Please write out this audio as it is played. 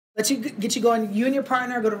Let's get you going. You and your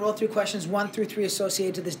partner are going to roll through questions 1 through 3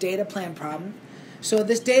 associated to this data plan problem. So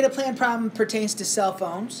this data plan problem pertains to cell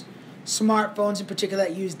phones, smartphones in particular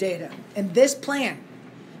that use data. And this plan,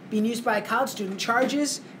 being used by a college student,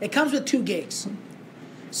 it comes with 2 gigs.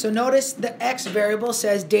 So notice the X variable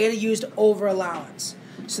says data used over allowance.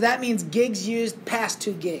 So that means gigs used past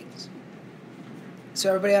 2 gigs. So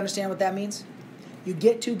everybody understand what that means? You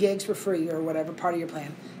get 2 gigs for free or whatever, part of your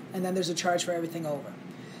plan, and then there's a charge for everything over.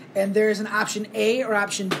 And there's an option A or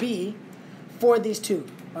option B for these 2,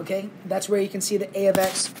 okay? That's where you can see the A of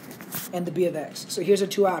X and the B of X. So here's our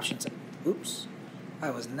 2 options. Oops, I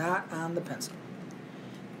was not on the pencil.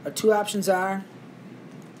 Our 2 options are,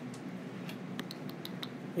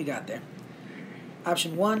 we got there,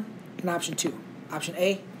 option 1 and option 2. Option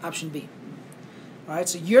A, option B. All right,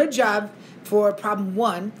 so your job for problem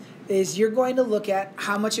 1 is you're going to look at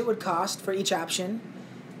how much it would cost for each option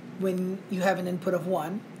when you have an input of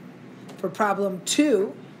 1. For problem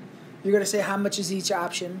 2, you're going to say how much is each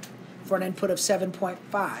option for an input of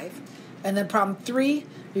 7.5. And then problem 3,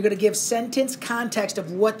 you're going to give sentence context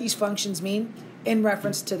of what these functions mean in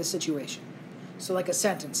reference to the situation. So like a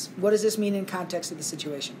sentence. What does this mean in context of the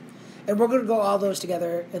situation? And we're going to go all those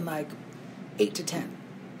together in like 8 to 10.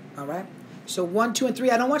 All right? So 1, 2, and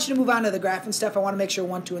 3. I don't want you to move on to the graph and stuff. I want to make sure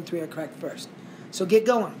 1, 2, and 3 are correct first. So get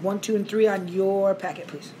going. 1, 2, and 3 on your packet,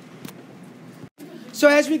 please. So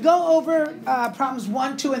as we go over problems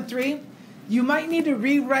 1, 2, and 3, you might need to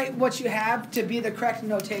rewrite what you have to be the correct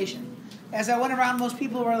notation. As I went around, most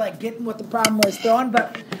people were like getting what the problem was throwing,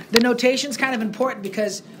 but the notation's kind of important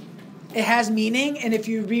because it has meaning, and if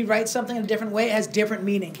you rewrite something in a different way, it has different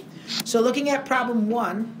meaning. So looking at problem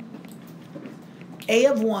 1, A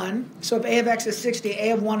of 1, so if A of X is 60,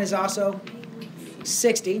 A of 1 is also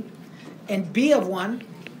 60, and B of 1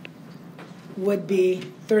 would be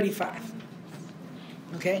 35.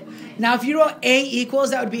 Okay? Now, if you wrote A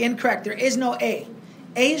equals, that would be incorrect. There is no A.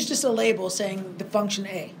 A is just a label saying the function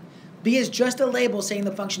A. B is just a label saying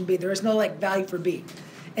the function B. There is no like value for B.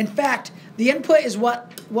 In fact, the input is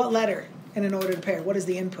what letter in an ordered pair? What is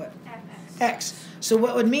the input? X. So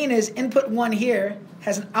what would mean is input 1 here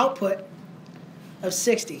has an output of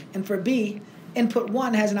 60. And for B, input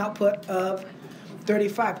 1 has an output of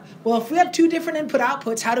 35. Well, if we have 2 different input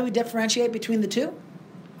outputs, how do we differentiate between the 2?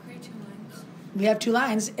 We have 2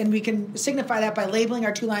 lines, and we can signify that by labeling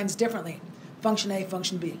our 2 lines differently. Function A,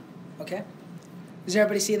 function B. Okay? Does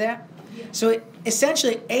everybody see that? Yeah. So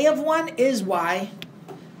essentially, A of 1 is Y,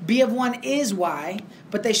 B of 1 is Y,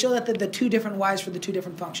 but they show that the 2 different Y's for the 2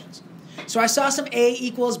 different functions. So I saw some A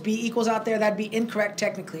equals, B equals out there. That'd be incorrect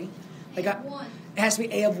technically. Like it has to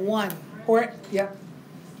be A of 1. Or, yeah,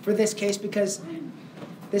 for this case, because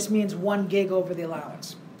this means 1 gig over the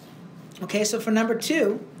allowance. Okay, so for number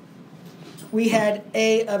 2, we had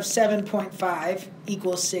A of 7.5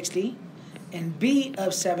 equals 60, and B of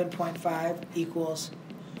 7.5 equals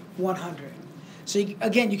 100. So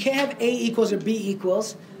again, you can't have A equals or B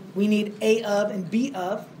equals. We need A of and B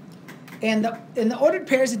of. And in the ordered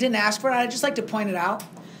pairs, it didn't ask for it. I'd just like to point it out.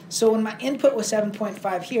 So when my input was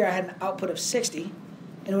 7.5 here, I had an output of 60.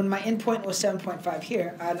 And when my input was 7.5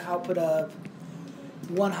 here, I had an output of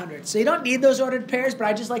 100. So you don't need those ordered pairs, but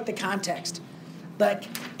I just like the context. Like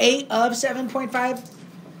A of 7.5,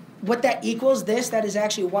 what that equals, that is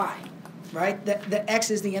actually Y, right? The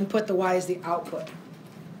X is the input, the Y is the output.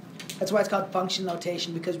 That's why it's called function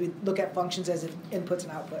notation, because we look at functions as inputs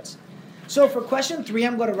and outputs. So for question 3,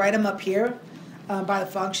 I'm going to write them up here by the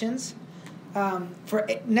functions.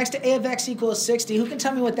 Next to A of X equals 60, who can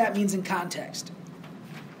tell me what that means in context?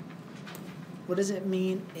 What does it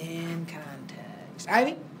mean in context?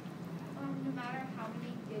 Ivy? No matter how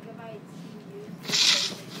many gigabytes you use,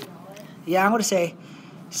 it's $60. Yeah, I'm going to say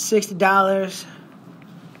 $60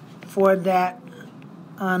 for that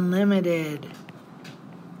unlimited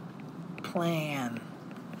plan.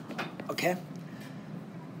 Okay?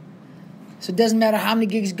 So it doesn't matter how many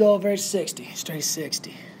gigs go over, it's 60. Straight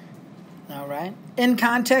 60. All right? In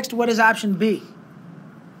context, what is option B?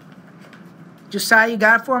 Josiah, you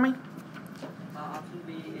got it for me? Option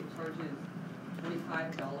B, it charges $25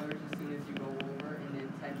 as soon as you go over, and then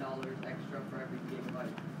 $10 extra for every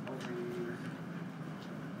gigabyte over you use.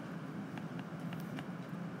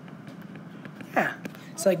 Yeah.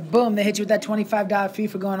 It's like, boom, they hit you with that $25 fee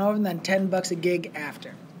for going over, and then $10 a gig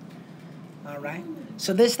after. All right?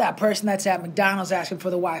 So this is that person that's at McDonald's asking for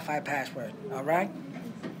the Wi-Fi password. All right?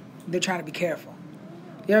 They're trying to be careful.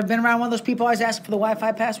 You ever been around one of those people always asking for the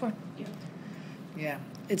Wi-Fi password? Yeah.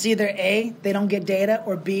 It's either A, they don't get data,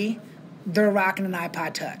 or B, they're rocking an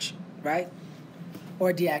iPod Touch, right?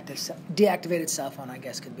 Or deactivated cell phone, I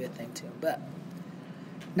guess, could be a thing too. But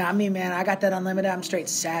Not me, man. I got that unlimited. I'm straight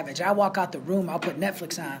savage. I walk out the room, I'll put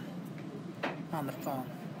Netflix on the phone.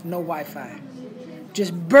 No Wi-Fi.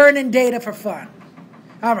 Just burning data for fun.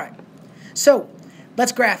 All right. So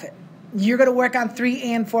let's graph it. You're going to work on 3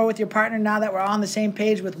 and 4 with your partner now that we're all on the same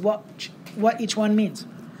page with what each one means.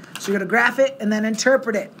 So you're going to graph it and then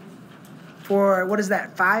interpret it for, what is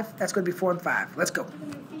that, 5? That's going to be 4 and 5. Let's go.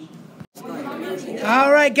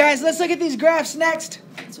 All right, guys, let's look at these graphs next.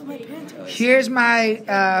 Here's my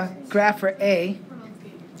graph for A.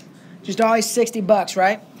 Just always $60,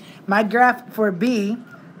 right? My graph for B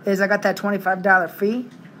is I got that $25 fee,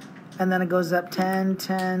 and then it goes up 10,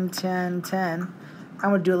 10, 10, 10. I'm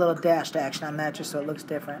going to do a little dashed action on that just so it looks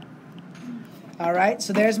different. All right,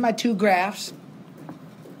 so there's my 2 graphs.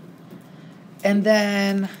 And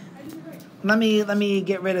then let me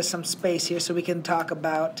get rid of some space here so we can talk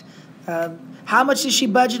about how much is she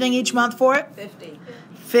budgeting each month for it? 50.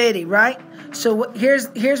 50, right? So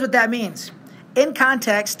here's what that means. In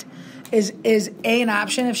context, is A an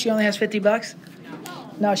option if she only has $50?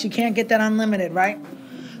 No, she can't get that unlimited, right?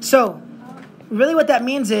 So really what that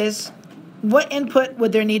means is, what input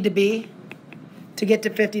would there need to be to get to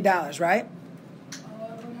 $50, right?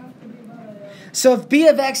 So if B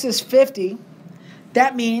of X is 50,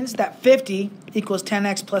 that means that 50 equals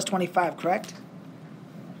 10x plus 25, correct?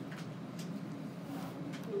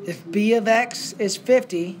 If B of X is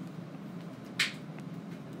 50,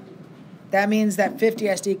 that means that 50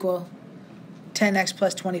 has to equal 10x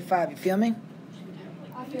plus 25. You feel me?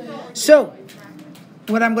 So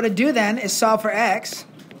what I'm going to do then is solve for X.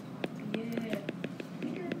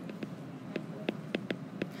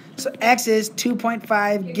 So X is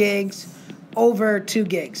 2.5 gigs over 2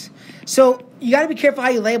 gigs. So you got to be careful how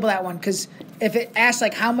you label that one, because if it asks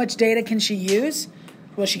like how much data can she use,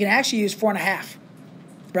 well, she can actually use 4.5,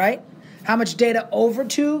 right? How much data over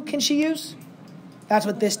 2 can she use? That's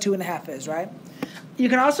what this 2.5 is, right? You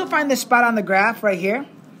can also find this spot on the graph right here.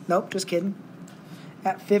 Nope, just kidding.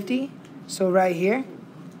 At 50, so right here,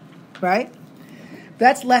 right?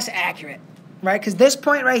 That's less accurate, right? Because this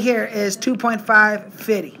point right here is 2.5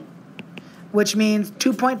 50, which means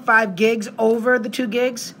 2.5 gigs over the 2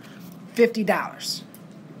 gigs, $50.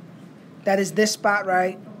 That is this spot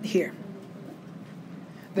right here.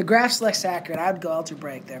 The graph's less accurate. I would go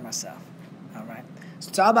algebraic there myself. All right. So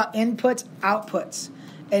it's all about inputs, outputs.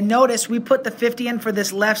 And notice we put the 50 in for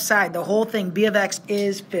this left side. The whole thing, B of X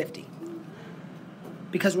is 50.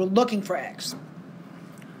 Because we're looking for X.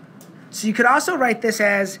 So you could also write this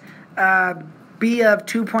as B of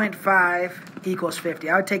 2.5 equals 50.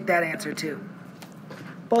 I would take that answer too.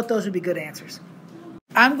 Both those would be good answers.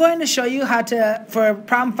 I'm going to show you how to, for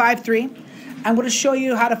problem 5.3, I'm going to show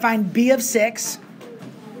you how to find B of 6.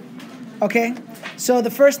 Okay? So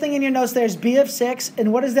the first thing in your notes there is B of 6.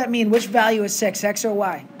 And what does that mean? Which value is 6, X or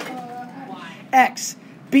Y? Y. X.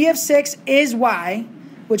 B of 6 is Y,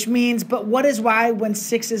 which means, but what is Y when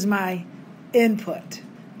 6 is my input?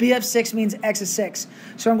 B of 6 means X is 6.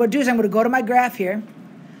 So what I'm going to do is I'm going to go to my graph here.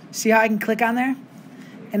 See how I can click on there?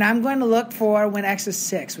 And I'm going to look for when X is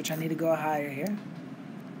 6, which I need to go higher here.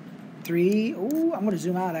 3. Ooh, I'm going to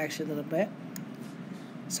zoom out actually a little bit.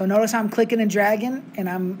 So notice how I'm clicking and dragging, and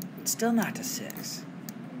I'm still not to 6.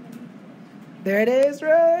 There it is,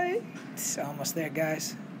 right? It's almost there,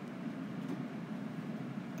 guys.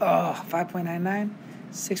 Oh, 5.99,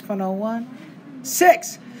 6.01,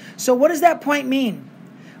 6. So what does that point mean?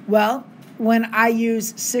 Well, when I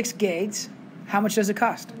use 6 gigs, how much does it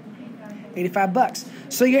cost? $85.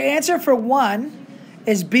 So your answer for 1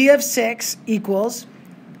 is B of 6 equals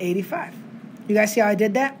 85. You guys see how I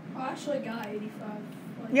did that? I actually got 85.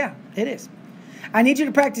 Yeah, it is. I need you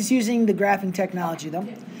to practice using the graphing technology, though.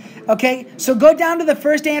 Okay, so go down to the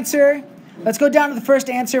first answer. Let's go down to the first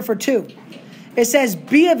answer for 2. It says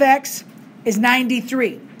B of X is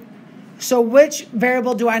 93. So which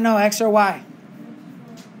variable do I know, X or Y?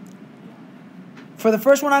 For the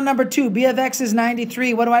first one on number 2, B of X is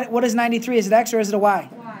 93. What is 93? Is it X or is it a Y?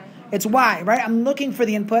 Y. It's Y, right? I'm looking for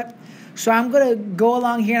the input. So I'm going to go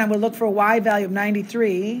along here and I'm going to look for a Y value of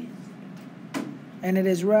 93. And it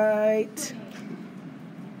is right.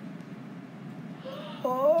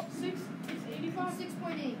 Oh. 85?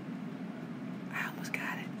 6.8. I almost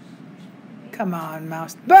got it. Come on,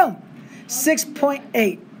 mouse. Boom!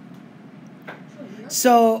 6.8.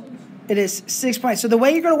 So it is 6.8. So the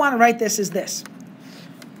way you're going to want to write this is this.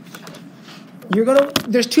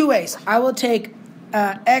 There's 2 ways. I will take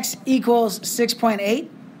X equals 6.8,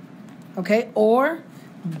 okay, or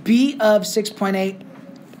B of 6.8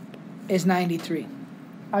 is 93.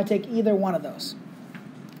 I would take either one of those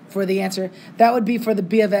for the answer. That would be for the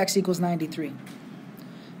B of X equals 93,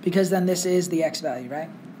 because then this is the X value, right?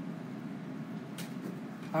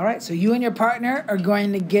 All right, so you and your partner are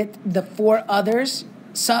going to get the 4 others.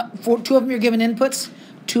 Two of them you're giving inputs,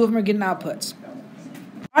 2 of them are getting outputs.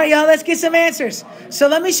 All right, y'all, let's get some answers. So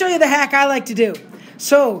let me show you the hack I like to do.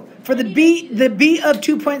 So for the b of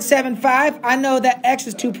 2.75, I know that x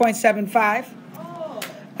is 2.75.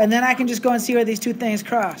 And then I can just go and see where these two things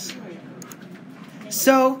cross.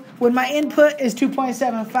 So when my input is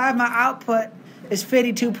 2.75, my output is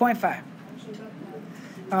 52.5.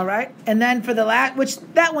 All right, and then for the last, which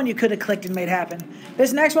that one you could have clicked and made happen.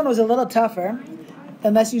 This next one was a little tougher,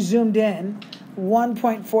 unless you zoomed in,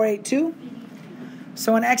 1.482.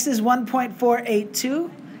 So when x is 1.482,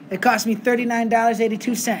 it cost me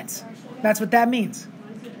 $39.82. That's what that means.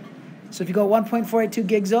 So if you go 1.482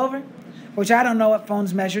 gigs over, which I don't know what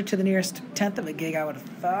phones measure to the nearest tenth of a gig, I would have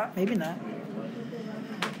thought, maybe not.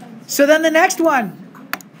 So then the next one,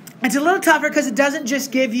 it's a little tougher because it doesn't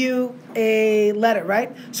just give you a letter,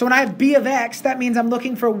 right? So when I have b of x, that means I'm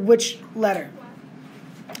looking for which letter?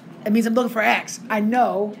 It means I'm looking for x. I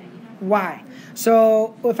know y.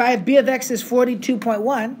 So if I have b of x is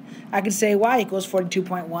 42.1, I can say y equals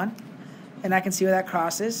 42.1, and I can see where that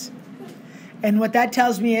crosses. And what that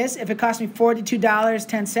tells me is if it cost me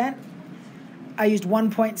 $42.10, I used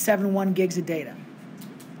 1.71 gigs of data.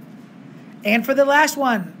 And for the last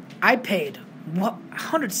one, I paid what,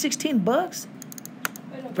 $116?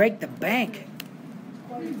 Break the bank.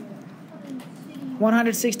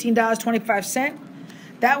 $116.25.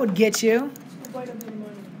 That would get you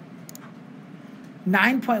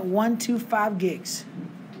 9.125 gigs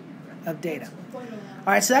of data. All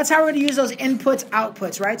right, so that's how we're going to use those inputs,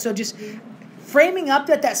 outputs, right? So just framing up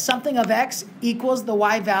that something of x equals the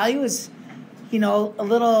y value is, a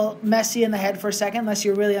little messy in the head for a second unless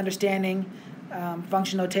you're really understanding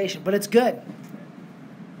function notation. But it's good.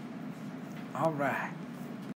 All right.